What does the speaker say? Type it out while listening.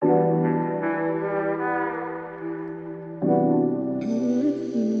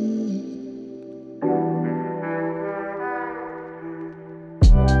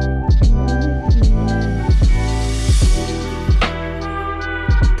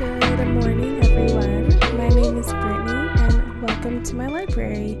to my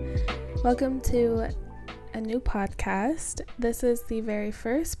library. Welcome to a new podcast. This is the very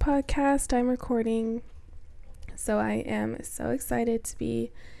first podcast I'm recording, so I am so excited to be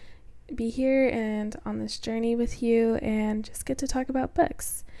here and on this journey with you and just get to talk about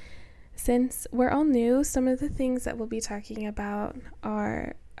books. Since we're all new, some of the things that we'll be talking about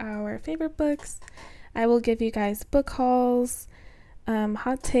are our favorite books. I will give you guys book hauls,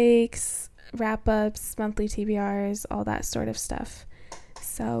 hot takes, wrap-ups, monthly TBRs, all that sort of stuff.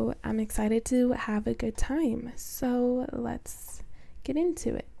 So I'm excited to have a good time. So let's get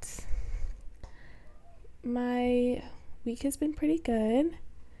into it. My week has been pretty good.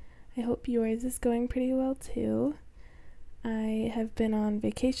 I hope yours is going pretty well too. I have been on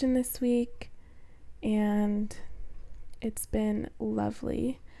vacation this week and it's been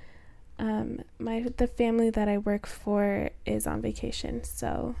lovely. The family that I work for is on vacation,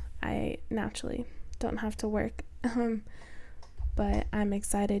 so I naturally don't have to work. But I'm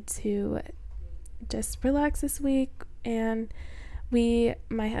excited to just relax this week, and my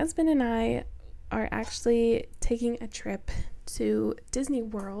husband and I are actually taking a trip to Disney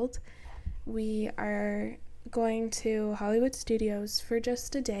World. We are going to Hollywood Studios for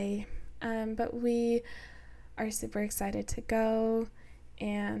just a day, but we are super excited to go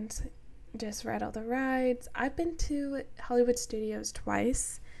and just ride all the rides. I've been to Hollywood Studios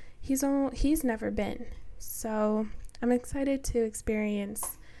twice. He's never been, so I'm excited to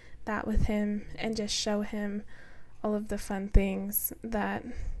experience that with him and just show him all of the fun things that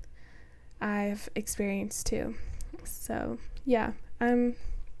I've experienced too. So yeah, we're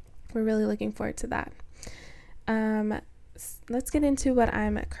really looking forward to that. Let's get into what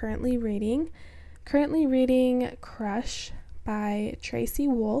I'm currently reading. Currently reading Crush by Tracy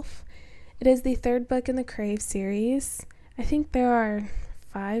Wolff. It is the third book in the Crave series. I think there are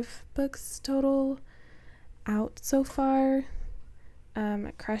 5 books total out so far.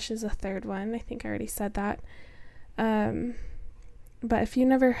 Crush is the third one. I think I already said that. But if you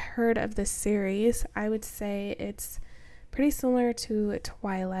never heard of this series, I would say it's pretty similar to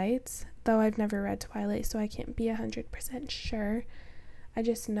Twilight, though I've never read Twilight, so I can't be 100% sure. I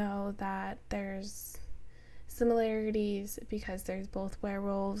just know that there's similarities because there's both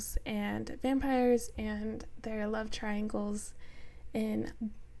werewolves and vampires, and there are love triangles in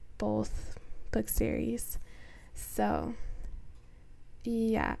both book series. So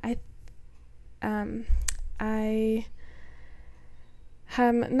yeah, I am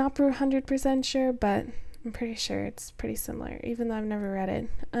not 100% sure, but I'm pretty sure it's pretty similar, even though I've never read it.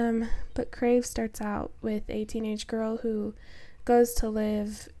 But Crave starts out with a teenage girl who goes to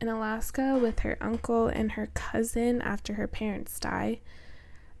live in Alaska with her uncle and her cousin after her parents die.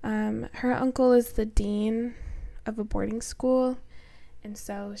 Her uncle is the dean of a boarding school, and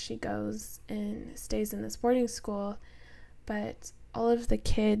so she goes and stays in this boarding school, but all of the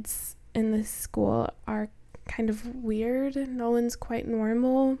kids in this school are kind of weird. No one's quite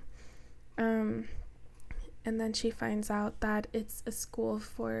normal. And then she finds out that it's a school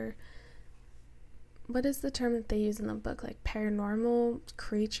for, what is the term that they use in the book? Like paranormal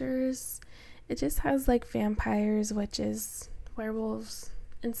creatures. It just has like vampires, witches, werewolves,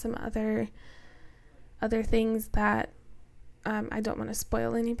 and some other things that I don't want to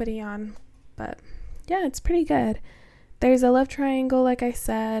spoil anybody on. But yeah, it's pretty good. There's a love triangle, like I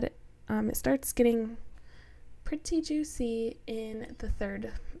said. It starts getting pretty juicy in the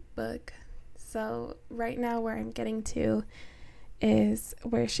third book. So right now where I'm getting to is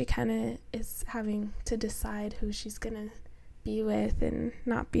where she kind of is having to decide who she's going to be with and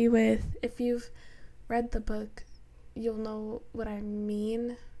not be with. If you've read the book, you'll know what I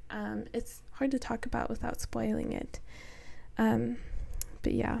mean. It's hard to talk about without spoiling it.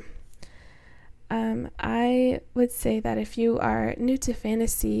 But yeah. I would say that if you are new to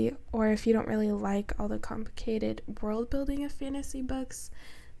fantasy, or if you don't really like all the complicated world building of fantasy books,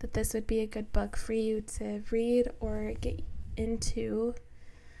 that this would be a good book for you to read or get into,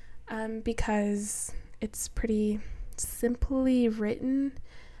 because it's pretty simply written.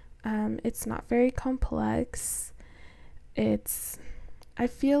 It's not very complex. I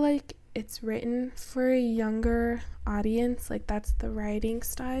feel like it's written for a younger audience, like that's the writing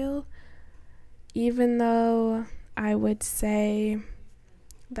style, even though I would say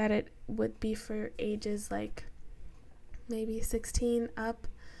that it would be for ages like maybe 16 up,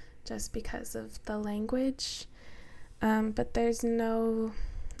 just because of the language. But there's no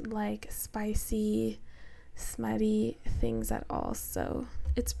like spicy, smutty things at all, so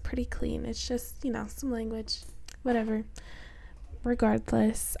it's pretty clean. It's just, some language, whatever.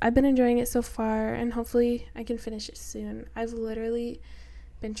 Regardless, I've been enjoying it so far, and hopefully I can finish it soon. I've literally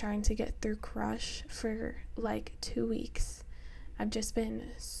been trying to get through Crush for like 2 weeks. I've just been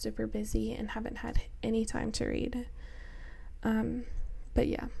super busy and haven't had any time to read. But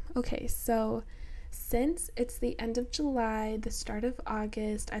yeah, okay, so since it's the end of July, the start of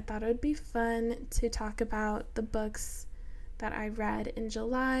August, I thought it would be fun to talk about the books that I read in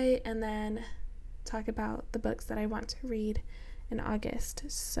July and then talk about the books that I want to read in August.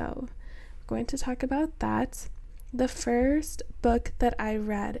 So we're going to talk about that. The first book that I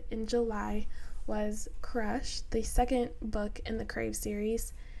read in July was Crush, the second book in the Crave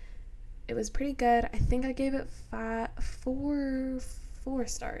series. It was pretty good. I think I gave it four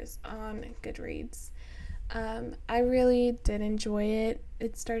stars on Goodreads. I really did enjoy it.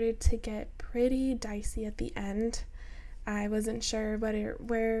 It started to get pretty dicey at the end. I wasn't sure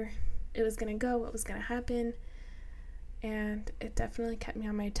where it was going to go, what was going to happen, and it definitely kept me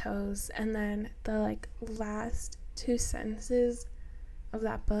on my toes. And then the last two sentences of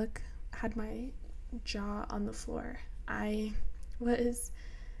that book had my jaw on the floor. I was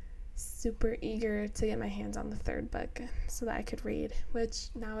super eager to get my hands on the third book so that I could read, which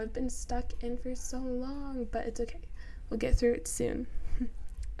now I've been stuck in for so long, but it's okay. We'll get through it soon.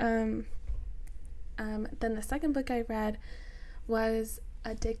 Then the second book I read was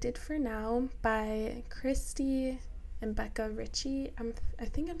Addicted for Now by Christy and Becca Ritchie. I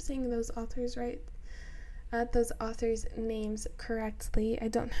think I'm saying those authors right. Those authors' names correctly. I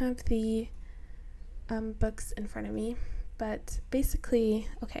don't have the books in front of me, but basically,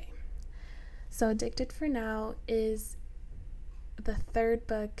 okay. So Addicted for Now is the third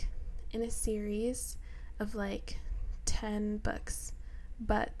book in a series of 10 books,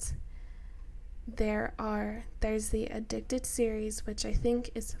 but there's the Addicted series, which I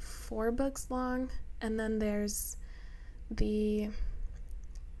think is 4 books long, and then there's the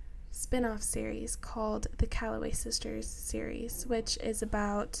spin-off series called the Calloway Sisters series, which is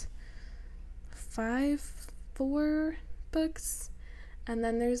about 4 books. And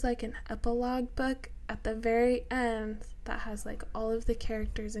then there's an epilogue book at the very end that has all of the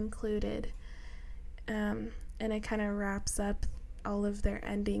characters included, and it kind of wraps up all of their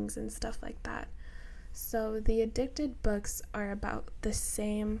endings and stuff like that. So the Addicted books are about the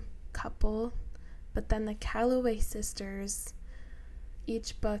same couple, but then the Calloway sisters,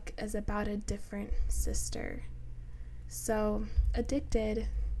 each book is about a different sister. So Addicted,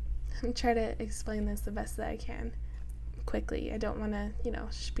 I'm trying to explain this the best that I can quickly. I don't want to,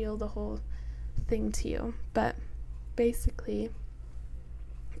 spiel the whole thing to you, but basically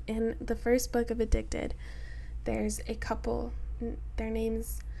in the first book of Addicted, there's a couple. Their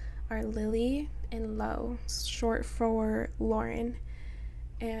names are Lily and Lo, short for Lauren,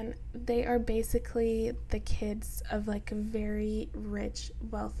 and they are basically the kids of very rich,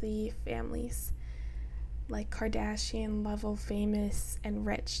 wealthy families, Kardashian level famous and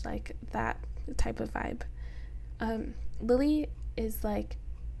rich, that type of vibe. Lily is the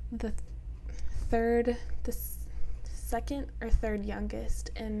second or third youngest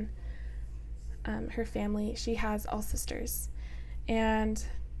in her family. She has all sisters, and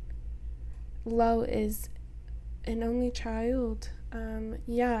Lo is an only child.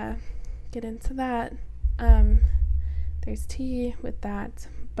 Get into that. There's tea with that,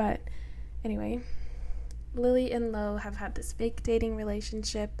 but anyway, Lily and Lo have had this fake dating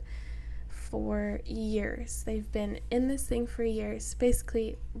relationship for years. They've been in this thing for years.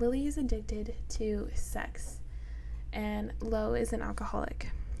 Basically, Lily is addicted to sex, and Lo is an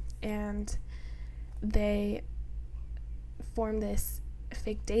alcoholic, and they form this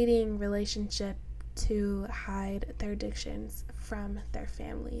fake dating relationship to hide their addictions from their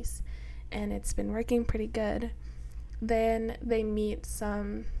families, and it's been working pretty good. Then they meet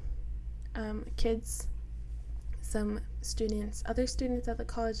some kids, some other students at the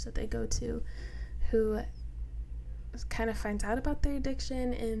college that they go to, who kind of finds out about their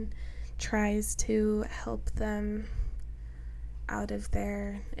addiction and tries to help them out of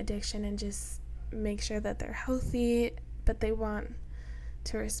their addiction and just make sure that they're healthy, but they want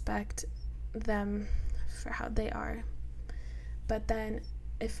to respect them for how they are. But then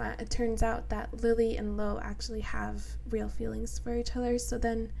it turns out that Lily and Lo actually have real feelings for each other, so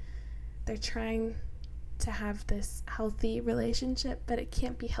then they're trying to have this healthy relationship, but it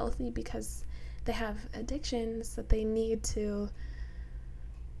can't be healthy because they have addictions that they need to.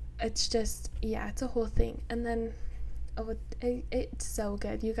 It's just, it's a whole thing. And then it's so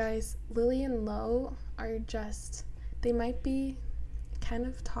good, you guys. Lily and Lo are just, they might be kind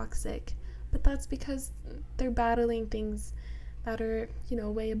of toxic, but that's because they're battling things that are,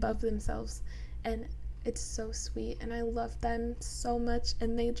 way above themselves, and it's so sweet, and I love them so much,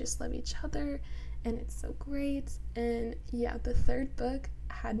 and they just love each other, and it's so great. And the third book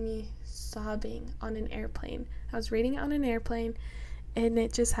had me sobbing on an airplane. I was reading it on an airplane, and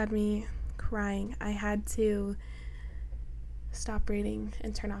it just had me crying. I had to stop reading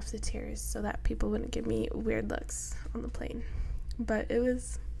and turn off the tears so that people wouldn't give me weird looks on the plane. But it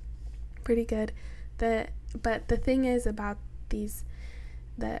was pretty good. But the thing is about the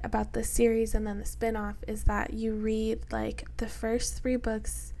series and then the spin-off is that you read like the first 3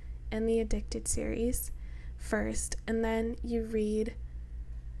 books in the Addicted series first, and then you read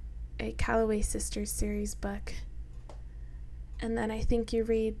a Calloway Sisters series book, and then I think you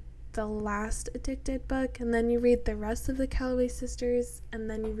read the last Addicted book, and then you read the rest of the Calloway Sisters, and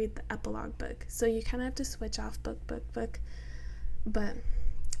then you read the epilogue book. So you kind of have to switch off book, but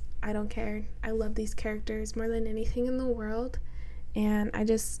I don't care. I love these characters more than anything in the world, and I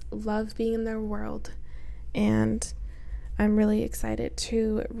just love being in their world, and I'm really excited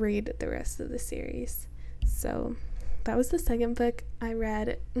to read the rest of the series. So that was the second book I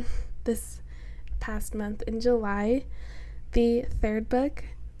read this past month in July. The third book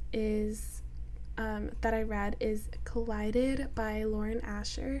is that I read is Collided by Lauren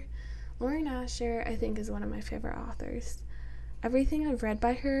Asher. Lauren Asher, I think, is one of my favorite authors. Everything I've read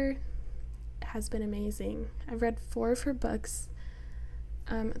by her has been amazing. I've read 4 of her books.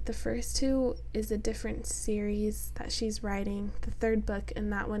 The first 2 is a different series that she's writing. The third book,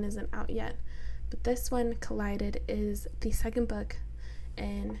 and that one isn't out yet. But this one, Collided, is the second book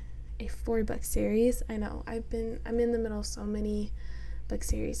in a 4-book series. I know, I'm in the middle of so many book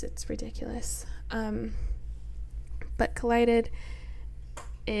series, it's ridiculous. But Collided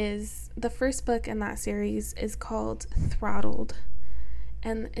is the first book in that series is called Throttled,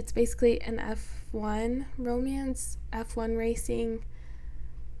 and it's basically an F1 romance, F1 racing.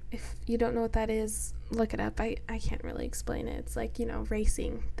 If you don't know what that is, look it up. I can't really explain it. It's like,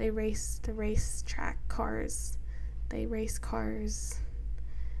 racing. They race the racetrack cars. They race cars.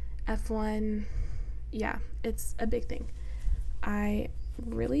 F1. Yeah, it's a big thing. I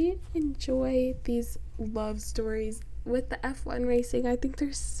really enjoy these love stories with the F1 racing. I think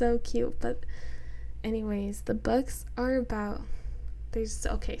they're so cute. But anyways, the books are about, there's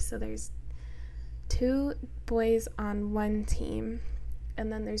 2 boys on one team,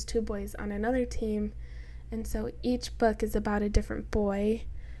 and then there's 2 boys on another team, and so each book is about a different boy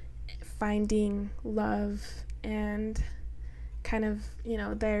finding love and kind of,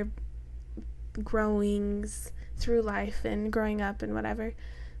 their growings through life and growing up and whatever.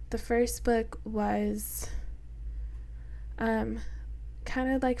 The first book was kind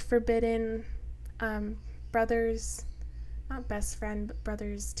of like forbidden brother's, not best friend, but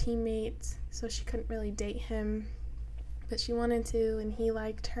brother's teammate, so she couldn't really date him, but she wanted to, and he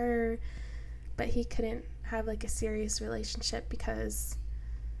liked her, but he couldn't have like a serious relationship because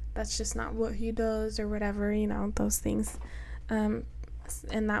that's just not what he does or whatever, those things.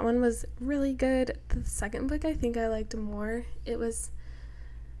 And that one was really good. The second book I think I liked more. It was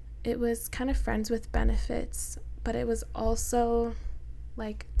kind of friends with benefits, but it was also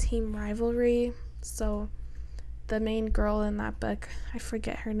like team rivalry. So the main girl in that book, I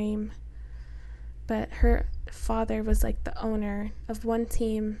forget her name, but her father was like the owner of one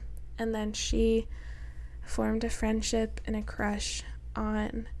team, and then she formed a friendship and a crush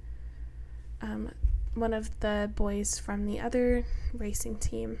on one of the boys from the other racing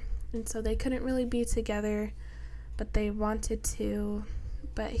team, and so they couldn't really be together, but they wanted to,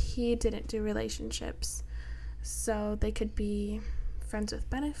 but he didn't do relationships, so they could be friends with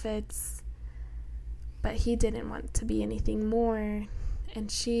benefits, but he didn't want to be anything more,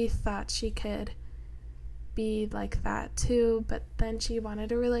 and she thought she could be like that too, but then she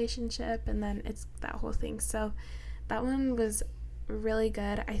wanted a relationship, and then it's that whole thing. So that one was really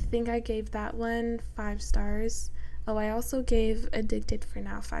good. I think I gave that one 5 stars. Oh, I also gave Addicted for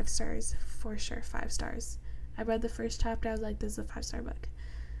Now 5 stars, for sure, 5 stars. I read the first chapter, I was like, this is a 5-star book.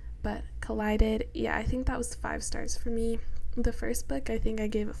 But Collided, yeah, I think that was 5 stars for me. The first book, I think I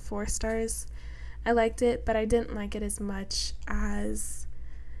gave it 4 stars. I liked it, but I didn't like it as much as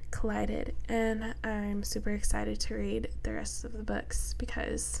Collided, and I'm super excited to read the rest of the books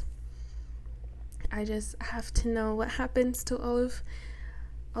because I just have to know what happens to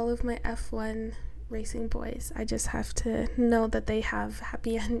all of my F1 racing boys. I just have to know that they have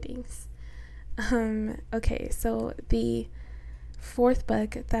happy endings. Okay, so the 4th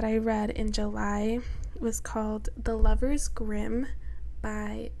book that I read in July was called The Lover's Grimm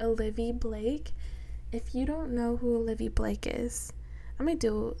by Olivia Blake. If you don't know who Olivia Blake is, I'm gonna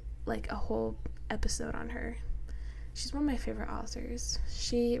do like a whole episode on her. She's one of my favorite authors.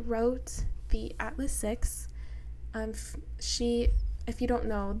 She wrote the Atlas 6. If you don't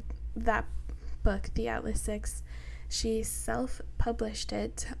know that book, the Atlas 6, She self-published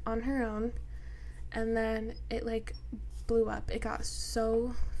it on her own, and then it like blew up. It got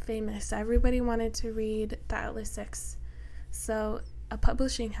so famous. Everybody wanted to read the Atlas 6. So a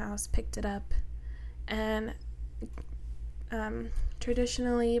publishing house picked it up and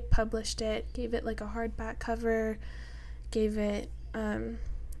traditionally published it, gave it like a hardback cover, gave it a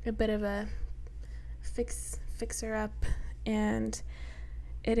bit of a fixer up, and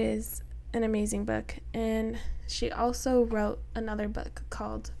it is an amazing book. And she also wrote another book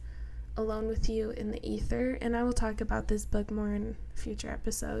called Alone with You in the Ether, and I will talk about this book more in future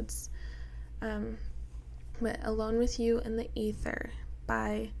episodes. But Alone with You in the Ether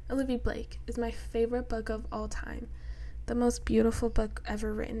by Olivia Blake is my favorite book of all time. The most beautiful book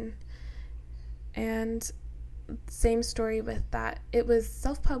ever written. And same story with that. It was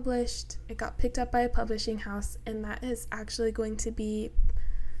self-published, it got picked up by a publishing house, and that is actually going to be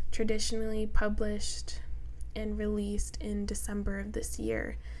traditionally published and released in December of this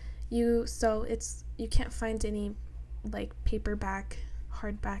year. You can't find any like paperback,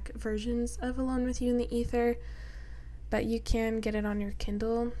 hardback versions of Alone with You in the Ether, but you can get it on your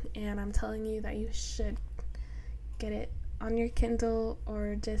Kindle, and I'm telling you that you should get it on your Kindle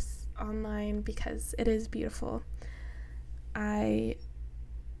or just online because it is beautiful. I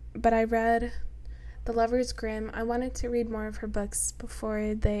read The Lover's Grimm. I wanted to read more of her books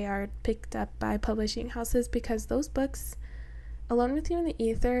before they are picked up by publishing houses, because those books, Alone with You in the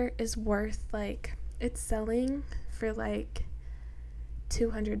Ether, is worth, like, it's selling for like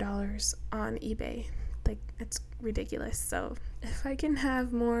 $200 on eBay. Like, it's ridiculous. So if I can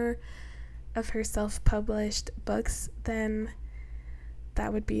have more of her self-published books, then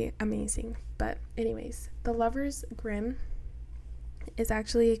that would be amazing. But anyways, The Lover's Grimm is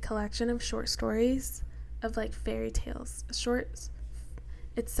actually a collection of short stories of like fairy tales.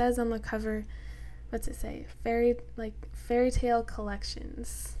 It says on the cover, what's it say? Fairy tale collection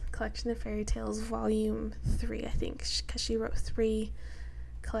of fairy tales, volume 3, I think, because she wrote 3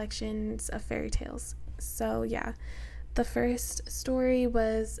 collections of fairy tales. So yeah, the first story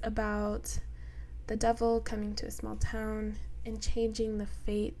was about the devil coming to a small town and changing the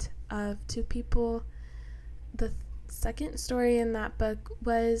fate of 2 people. The second story in that book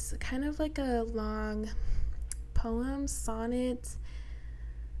was kind of like a long poem, sonnet,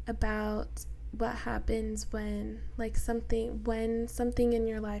 about what happens when something in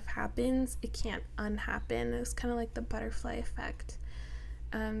your life happens, it can't unhappen. It was kind of like the butterfly effect.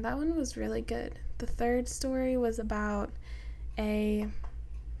 That one was really good. The third story was about a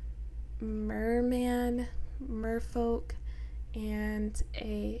merfolk, and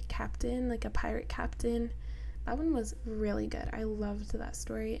a captain, like a pirate captain. That one was really good. I loved that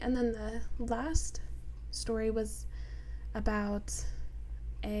story. And then the last story was about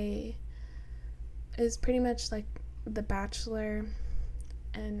it was pretty much like The Bachelor,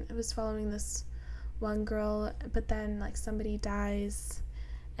 and it was following this one girl, but then like somebody dies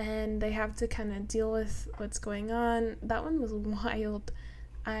and they have to kind of deal with what's going on. That one was wild.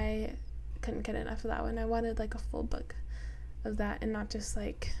 I couldn't get enough of that one. I wanted like a full book of that and not just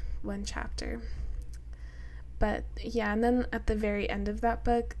like one chapter. But yeah, and then at the very end of that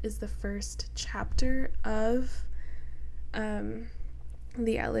book is the first chapter of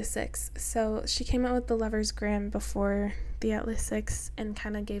the Atlas 6. So she came out with The Lover's Grimm before the Atlas 6 and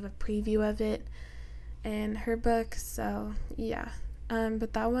kind of gave a preview of it in her book. So yeah,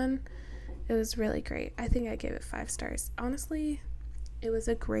 but that one, it was really great. I think I gave it 5 stars. Honestly, it was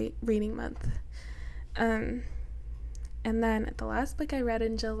a great reading month. And then the last book I read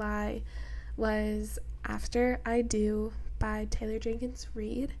in July was After I Do by Taylor Jenkins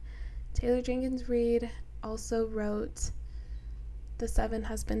Reid. Taylor Jenkins Reid also wrote The 7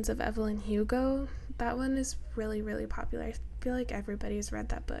 Husbands of Evelyn Hugo. That one is really, really popular. I feel like everybody's read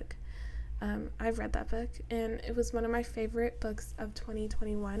that book. I've read that book, and it was one of my favorite books of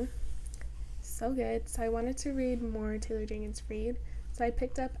 2021. So good. So I wanted to read more Taylor Jenkins Reid, so I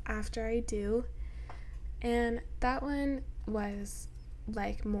picked up After I Do, and that one was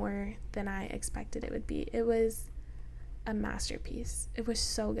like more than I expected it would be. It was a masterpiece. It was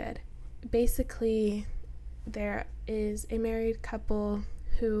so good. Basically, there is a married couple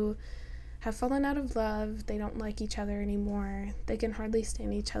who have fallen out of love. They don't like each other anymore. They can hardly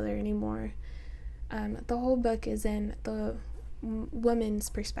stand each other anymore. The whole book is in the woman's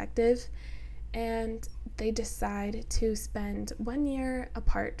perspective, and they decide to spend 1 year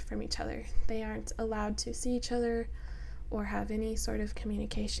apart from each other. They aren't allowed to see each other or have any sort of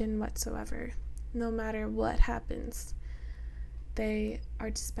communication whatsoever, no matter what happens. They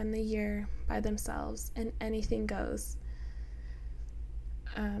are to spend the year by themselves, and anything goes.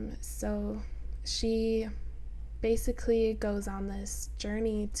 So she basically goes on this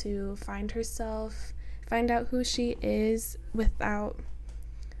journey to find herself, find out who she is without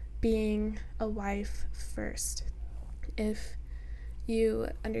being a wife first. If you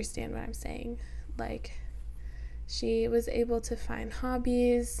understand what I'm saying. Like, she was able to find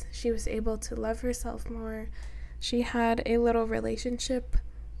hobbies, she was able to love herself more. She had a little relationship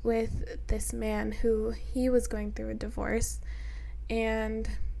with this man who he was going through a divorce, and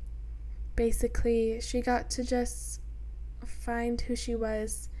basically she got to just find who she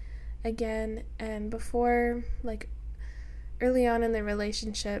was again. And before, like, early on in the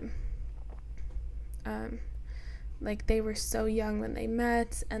relationship, like, they were so young when they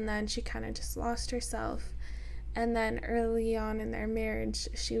met, and then she kind of just lost herself. And then early on in their marriage,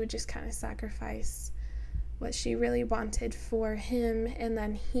 she would just kind of sacrifice what she really wanted for him, and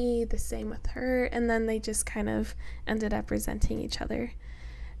then he the same with her, and then they just kind of ended up resenting each other.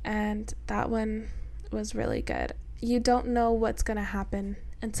 And that one was really good. You don't know what's going to happen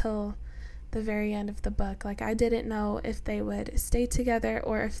until the very end of the book. Like, I didn't know if they would stay together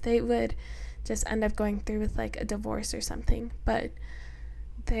or if they would just end up going through with like a divorce or something. But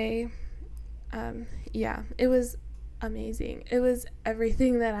they, it was amazing. It was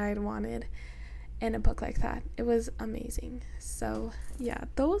everything that I'd wanted in a book like that. It was amazing. So yeah,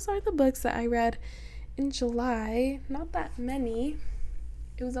 those are the books that I read in July. Not that many.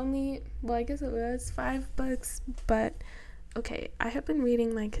 It was only, well, I guess it was 5 books, but okay, I have been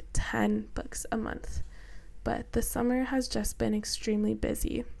reading like 10 books a month, but the summer has just been extremely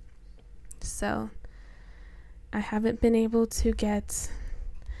busy. So I haven't been able to get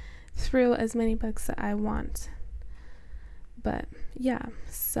through as many books that I want. But yeah,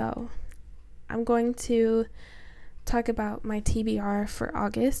 so I'm going to talk about my TBR for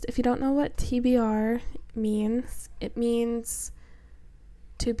August. If you don't know what TBR means, it means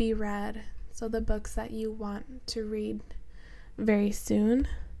to be read. So the books that you want to read very soon.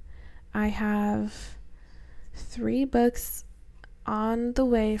 I have 3 books on the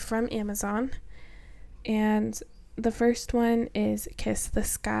way from Amazon, and the first one is Kiss the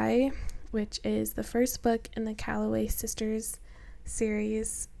Sky, which is the first book in the Calloway Sisters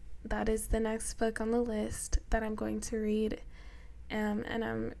series. That is the next book on the list that I'm going to read, and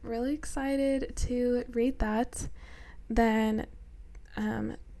I'm really excited to read that. Then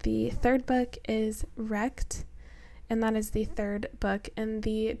the third book is Wrecked, and that is the 3rd book in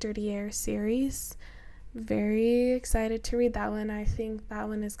the Dirty Air series. Very excited to read that one. I think that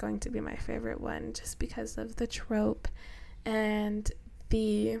one is going to be my favorite one, just because of the trope and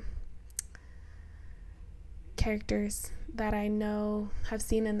the characters that I know, have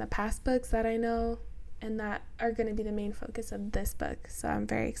seen in the past books that I know, and that are going to be the main focus of this book. So I'm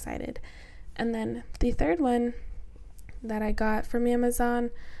very excited. And then the 3rd one that I got from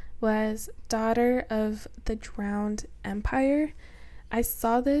Amazon was Daughter of the Drowned Empire. I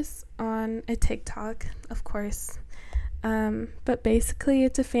saw this on a TikTok, of course, but basically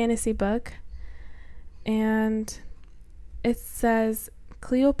it's a fantasy book, and it says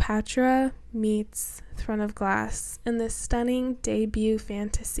Cleopatra meets Throne of Glass in this stunning debut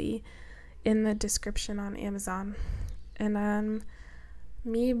fantasy in the description on Amazon. And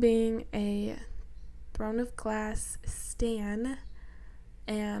me being a Throne of Glass stan,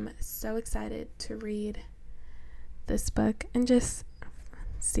 am so excited to read this book and just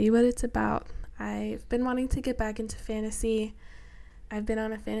see what it's about. I've been wanting to get back into fantasy. I've been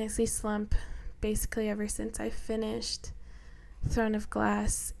on a fantasy slump basically ever since I finished Throne of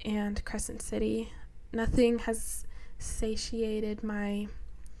Glass and Crescent City. Nothing has satiated my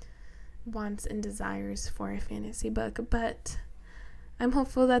wants and desires for a fantasy book, but I'm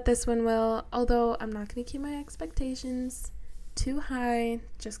hopeful that this one will, although I'm not going to keep my expectations too high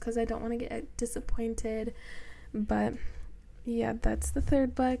just because I don't want to get disappointed. But yeah, that's the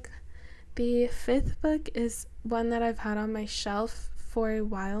 3rd book. The 5th book is one that I've had on my shelf for a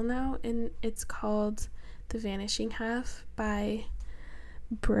while now, and it's called The Vanishing Half by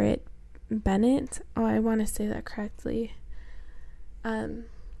Britt Bennett. Oh, I want to say that correctly.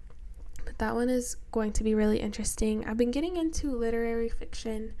 But that one is going to be really interesting. I've been getting into literary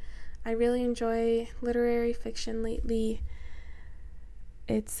fiction. I really enjoy literary fiction lately.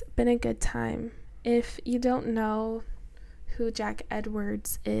 It's been a good time. If you don't know who Jack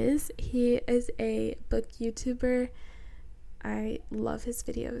Edwards is, he is a book YouTuber. I love his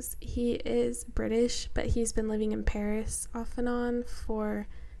videos. He is British, but he's been living in Paris off and on for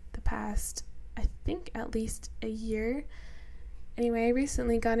the past, I think, at least a year. Anyway, I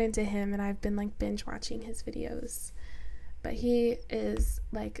recently got into him, and I've been like binge watching his videos. But he is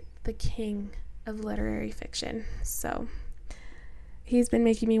like the king of literary fiction. So he's been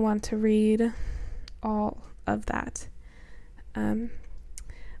making me want to read all of that.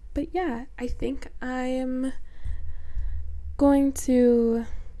 But yeah, I think I'm going to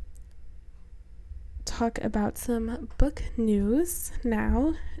talk about some book news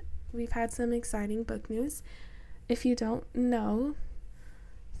now. We've had some exciting book news. If you don't know,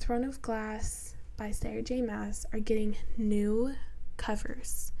 Throne of Glass by Sarah J. Maas are getting new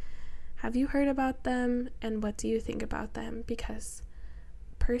covers. Have you heard about them, and what do you think about them? Because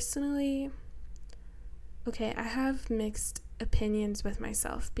personally, okay, I have mixed opinions with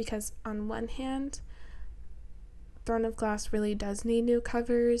myself, because on one hand, Throne of Glass really does need new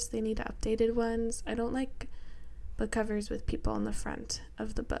covers. They need updated ones. I don't like book covers with people on the front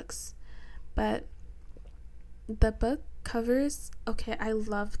of the books, but the book covers, okay, I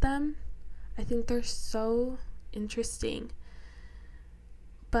love them. I think they're so interesting,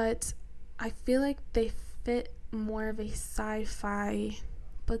 but I feel like they fit more of a sci-fi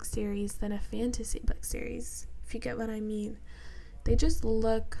book series than a fantasy book series, if you get what I mean. They just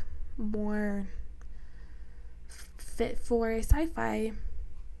look more fit for a sci-fi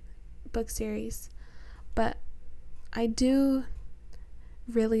book series, but I do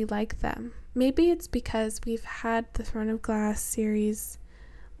really like them. Maybe it's because we've had the Throne of Glass series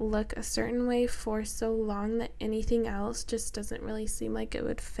look a certain way for so long that anything else just doesn't really seem like it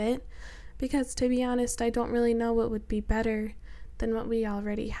would fit, because to be honest, I don't really know what would be better than what we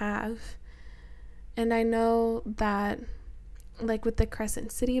already have. And I know that, like with the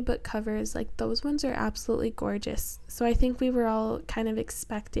Crescent City book covers, like those ones are absolutely gorgeous. So I think we were all kind of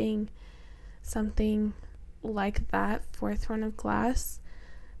expecting something like that for Throne of Glass.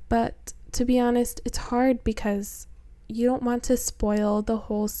 But to be honest, it's hard because you don't want to spoil the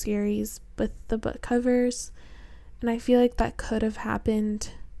whole series with the book covers. And I feel like that could have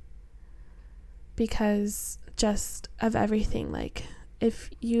happened because just of everything. Like, if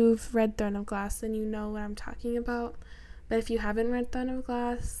you've read Throne of Glass, then you know what I'm talking about. But if you haven't read Throne of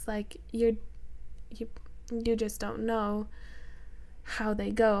Glass, like, you just don't know how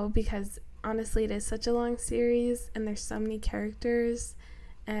they go, because honestly, it is such a long series and there's so many characters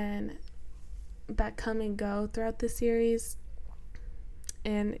and that come and go throughout the series.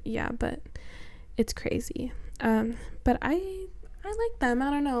 And yeah, but it's crazy. But I like them.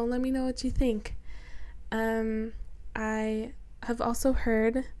 I don't know. Let me know what you think. I have also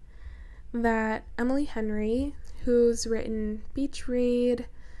heard that Emily Henry, who's written Beach Read,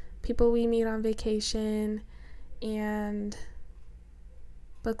 People We Meet on Vacation, and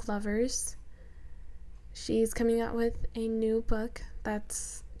Book Lovers, she's coming out with a new book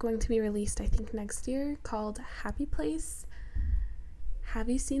that's going to be released, I think, next year, called Happy Place. Have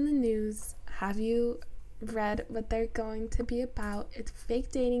you seen the news? Have you read what they're going to be about? It's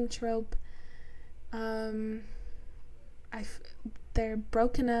fake dating trope. They're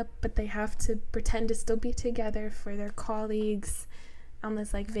broken up, but they have to pretend to still be together for their colleagues on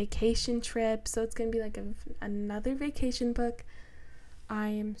this like vacation trip. So it's gonna be like another vacation book. I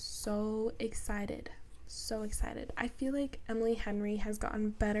am so excited. I feel like Emily Henry has gotten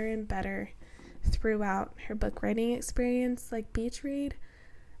better and better throughout her book writing experience. Like Beach Read,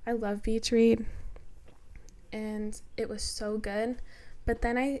 I love Beach Read, and it was so good. But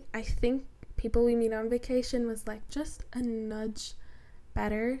then I think People We Meet on Vacation was like just a nudge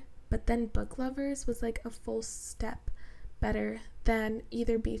better, but then Book Lovers was like a full step better than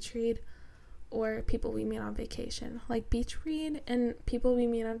either Beach Read or People We Meet on Vacation. Like Beach Read and People We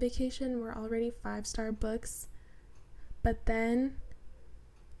Meet on Vacation were already 5-star books, but then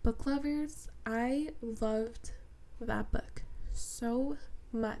Book Lovers, I loved that book so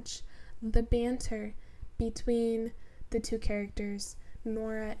much. The banter between the two characters,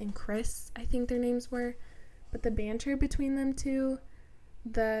 Nora and Chris, I think their names were, but the banter between them two,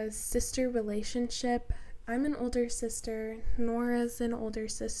 the sister relationship. I'm an older sister, Nora's an older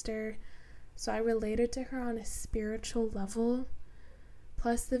sister, so I related to her on a spiritual level,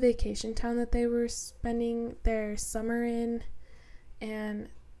 plus the vacation town that they were spending their summer in, and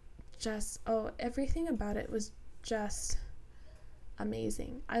just, everything about it was just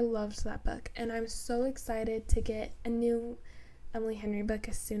amazing. I loved that book, and I'm so excited to get a new Emily Henry book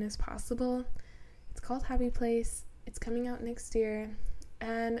as soon as possible. It's called Happy Place. It's coming out next year,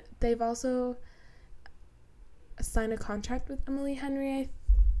 and they've also signed a contract with Emily Henry.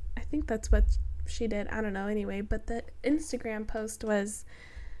 I think that's what she did. I don't know anyway, but the Instagram post was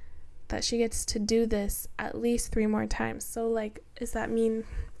that she gets to do this at least 3 more times. So like, does that mean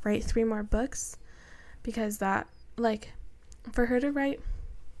write 3 more books? Because that, like, for her to write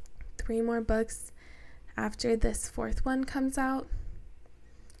 3 more books after this 4th one comes out,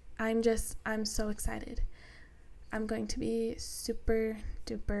 I'm so excited. I'm going to be super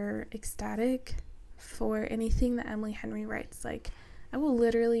duper ecstatic for anything that Emily Henry writes. Like, I will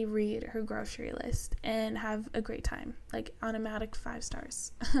literally read her grocery list and have a great time, like automatic 5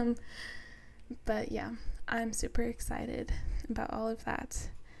 stars. But yeah, I'm super excited about all of that.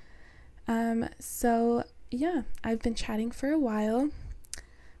 So yeah, I've been chatting for a while.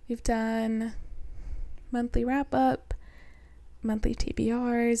 We've done monthly wrap up, monthly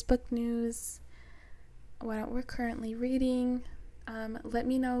TBRs, book news, what we're currently reading. Let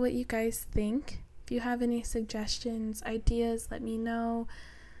me know what you guys think. If you have any suggestions, ideas, let me know.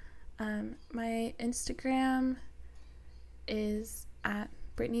 My Instagram is at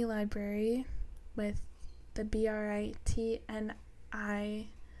Brittany Library with the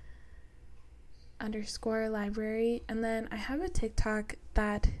BRITNI_library. And then I have a TikTok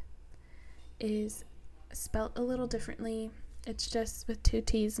that is spelt a little differently. It's just with 2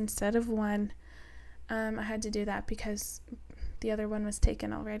 T's instead of 1. I had to do that because the other one was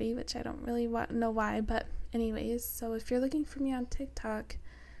taken already, which I don't really know why, but anyways, so if you're looking for me on TikTok,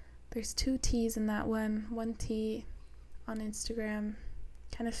 there's 2 T's in that one T on Instagram,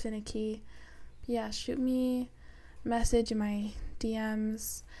 kind of finicky. But yeah, shoot me a message in my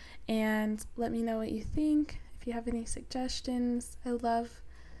DMs and let me know what you think. If you have any suggestions, I love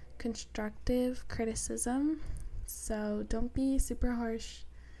constructive criticism, so don't be super harsh,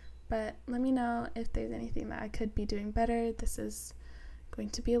 but let me know if there's anything that I could be doing better. This is going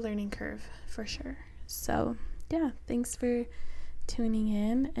to be a learning curve for sure. So yeah, thanks for tuning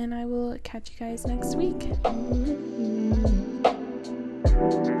in, and I will catch you guys next week.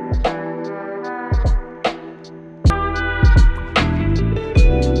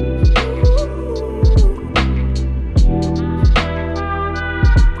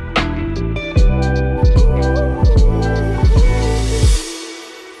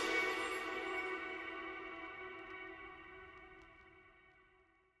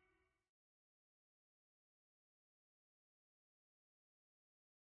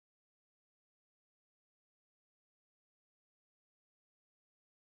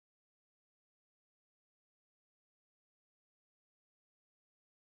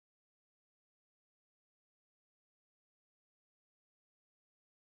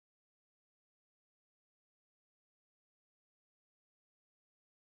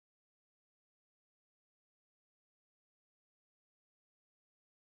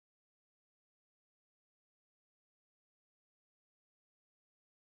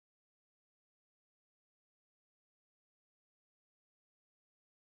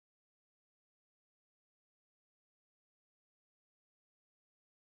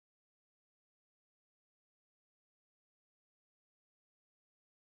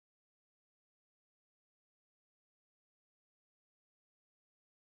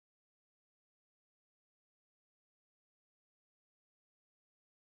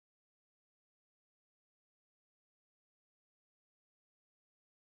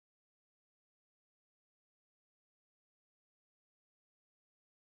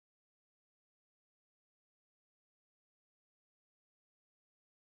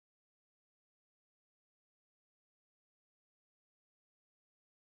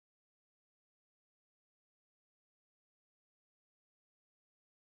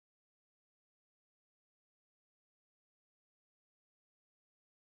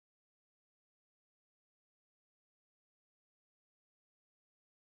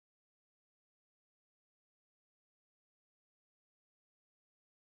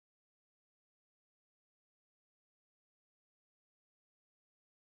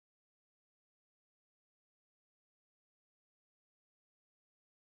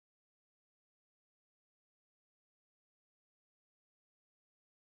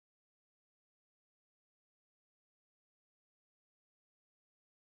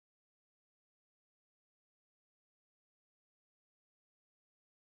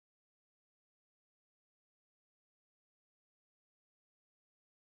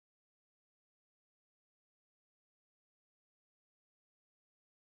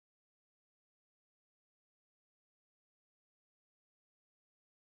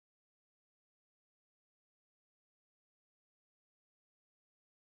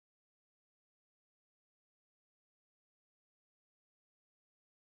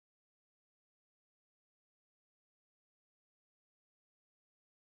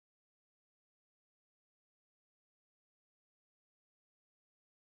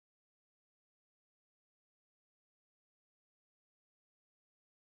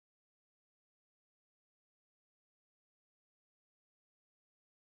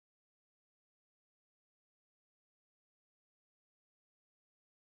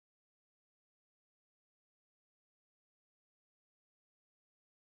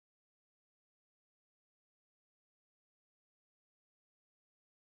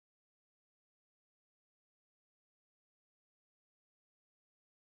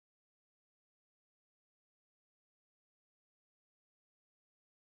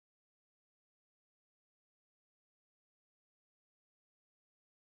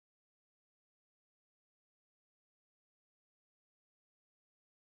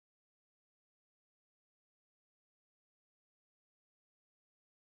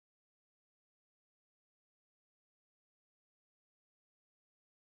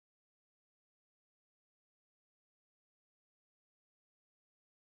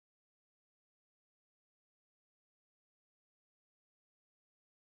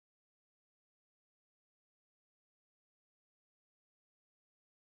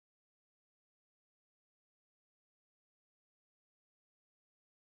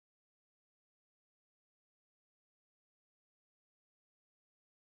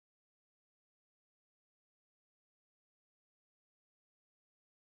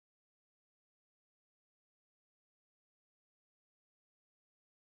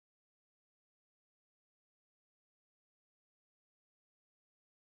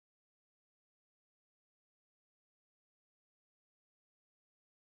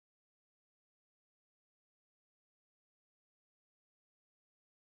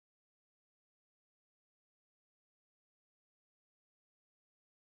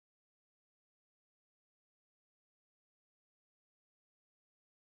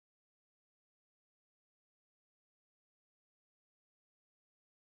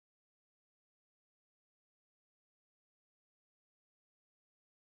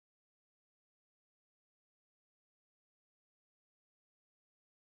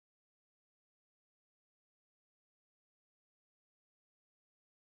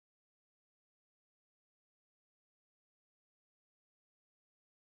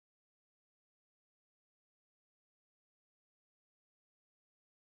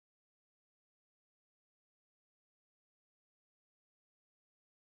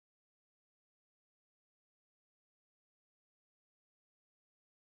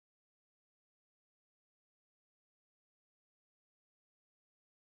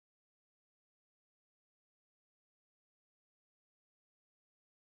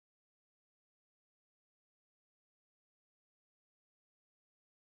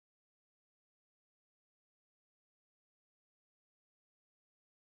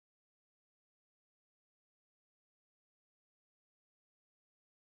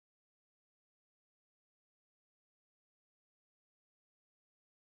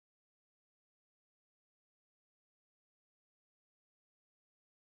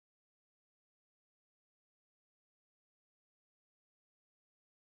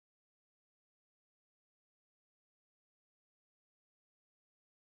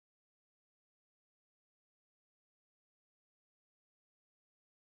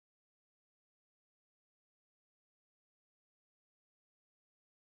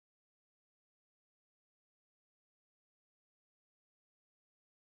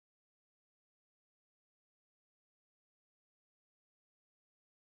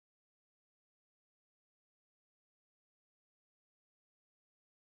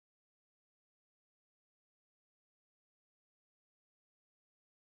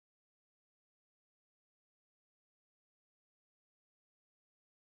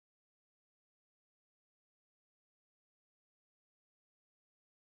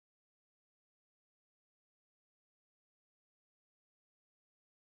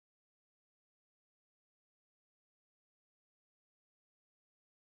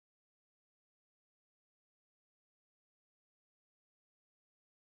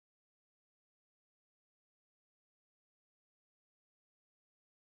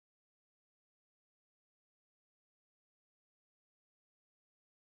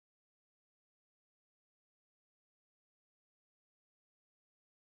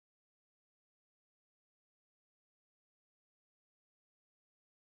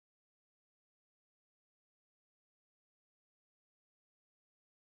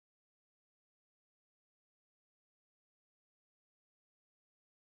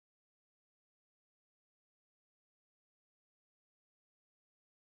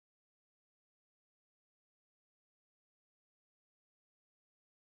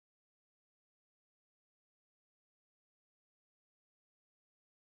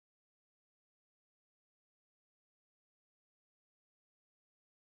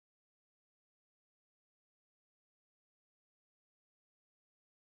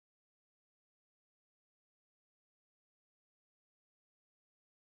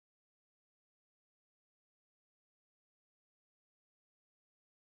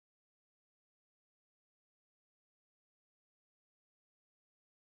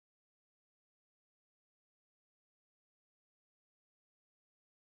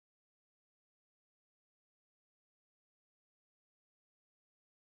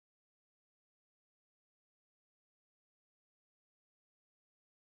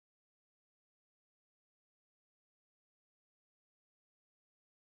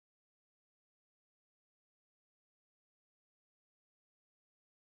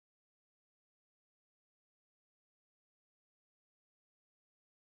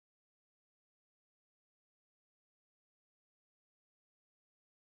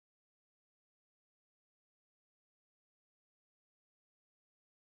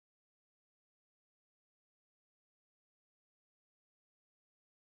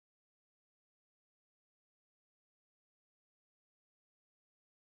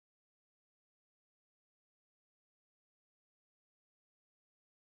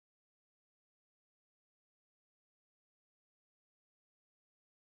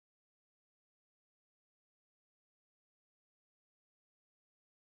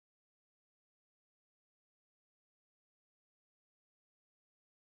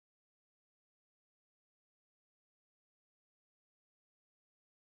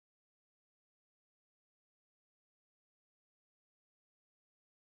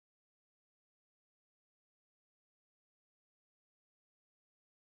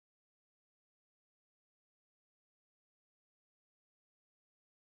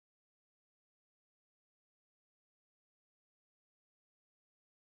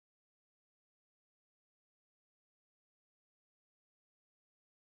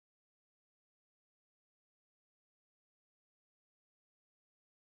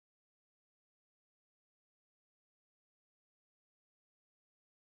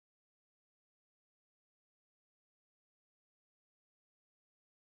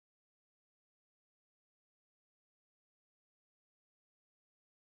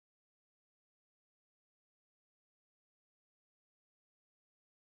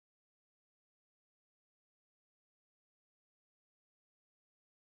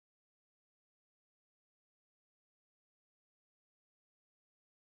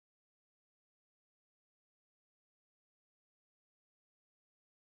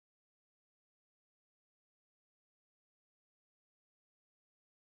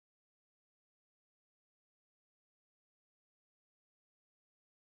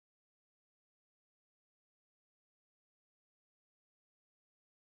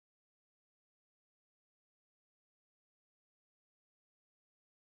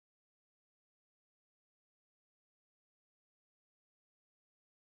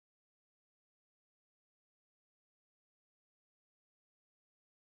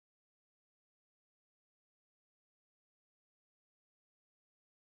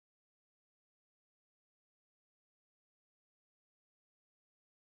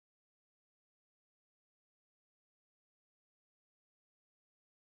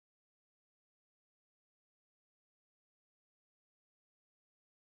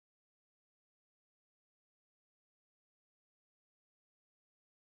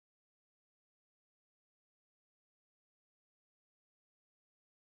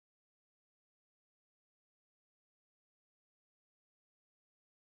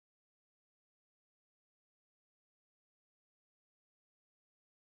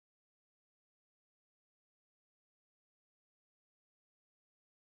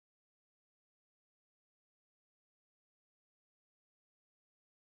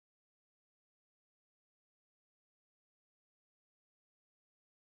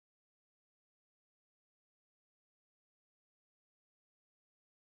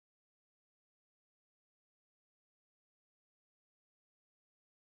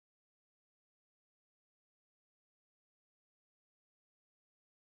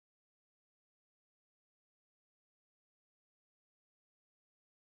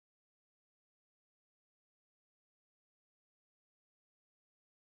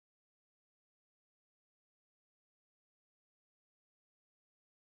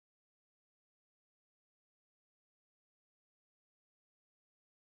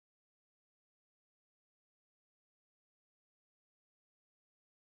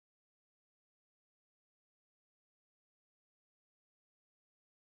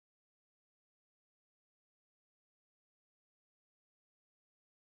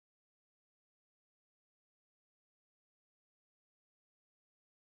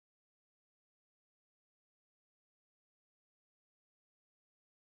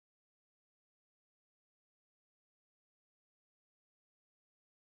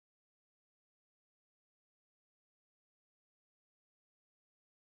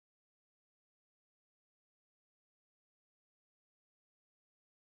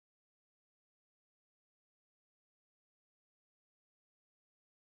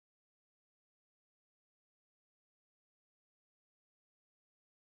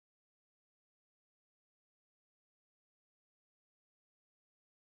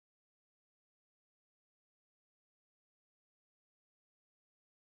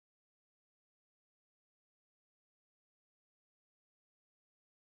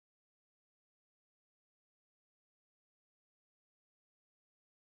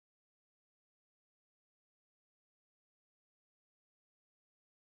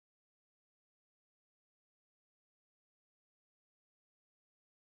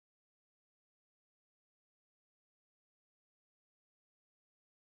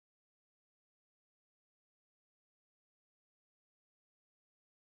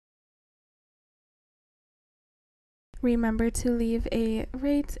 Remember to leave a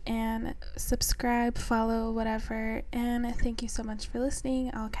rate and subscribe, follow, whatever. And thank you so much for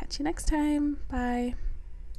listening. I'll catch you next time. Bye.